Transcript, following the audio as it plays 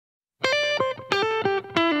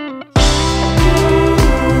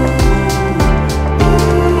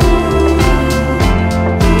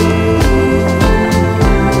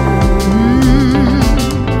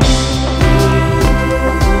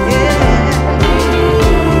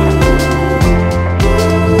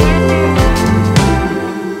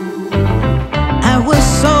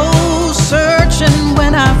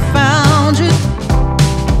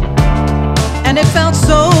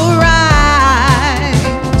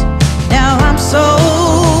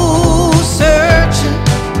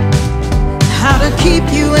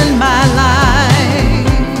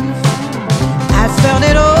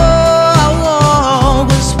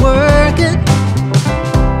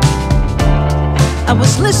I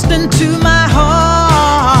was listening to my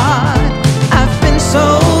heart. I've been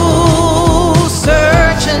so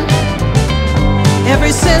searching ever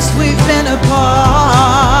since we've been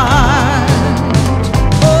apart.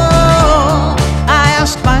 Oh, I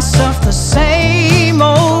ask myself the same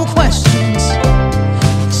old questions.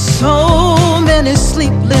 So many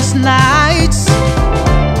sleepless nights.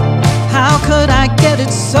 How could I get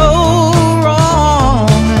it so wrong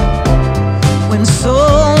when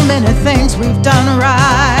so many things we've done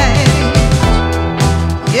right?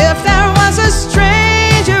 If there was a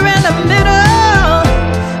stranger in the middle,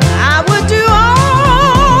 I would do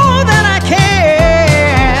all that I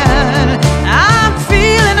can. I'm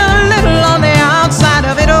feeling a little on the outside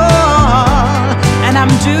of it all, and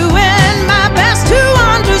I'm doing my best to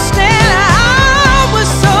understand. I was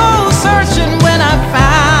so searching when I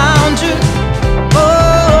found you.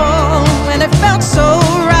 Oh, and it felt so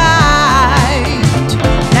right.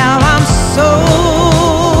 Now I'm so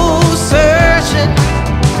searching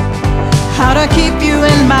how to keep you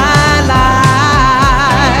in my life.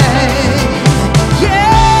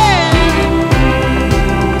 Yeah.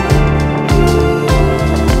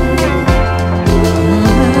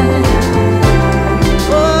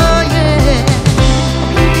 Oh, yeah.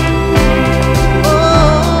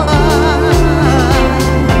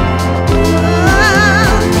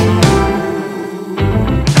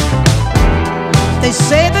 They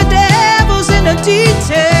say the devil's in the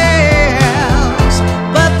details.